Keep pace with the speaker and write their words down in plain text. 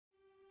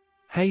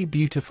Hey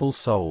beautiful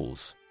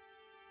souls.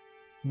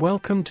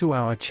 Welcome to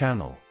our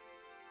channel.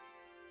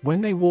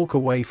 When they walk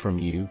away from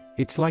you,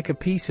 it's like a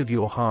piece of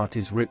your heart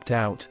is ripped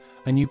out,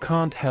 and you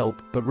can't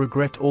help but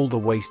regret all the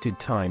wasted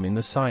time in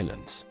the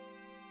silence.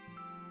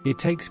 It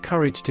takes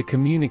courage to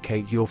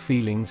communicate your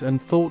feelings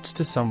and thoughts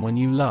to someone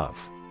you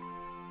love.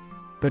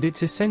 But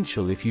it's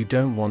essential if you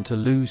don't want to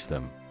lose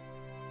them.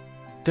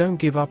 Don't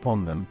give up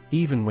on them,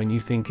 even when you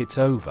think it's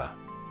over.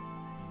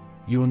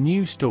 Your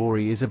new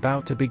story is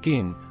about to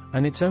begin,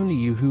 and it's only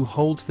you who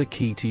holds the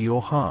key to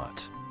your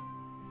heart.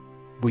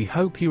 We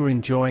hope you're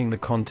enjoying the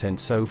content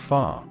so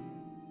far.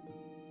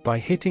 By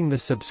hitting the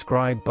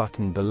subscribe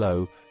button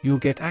below, you'll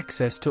get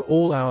access to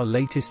all our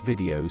latest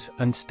videos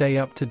and stay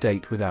up to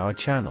date with our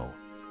channel.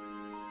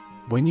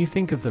 When you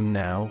think of them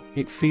now,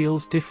 it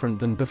feels different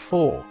than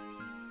before.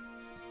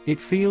 It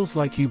feels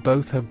like you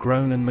both have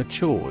grown and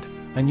matured,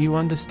 and you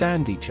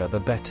understand each other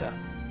better.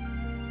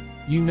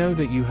 You know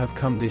that you have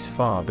come this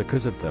far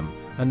because of them,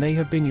 and they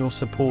have been your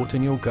support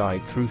and your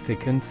guide through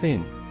thick and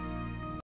thin.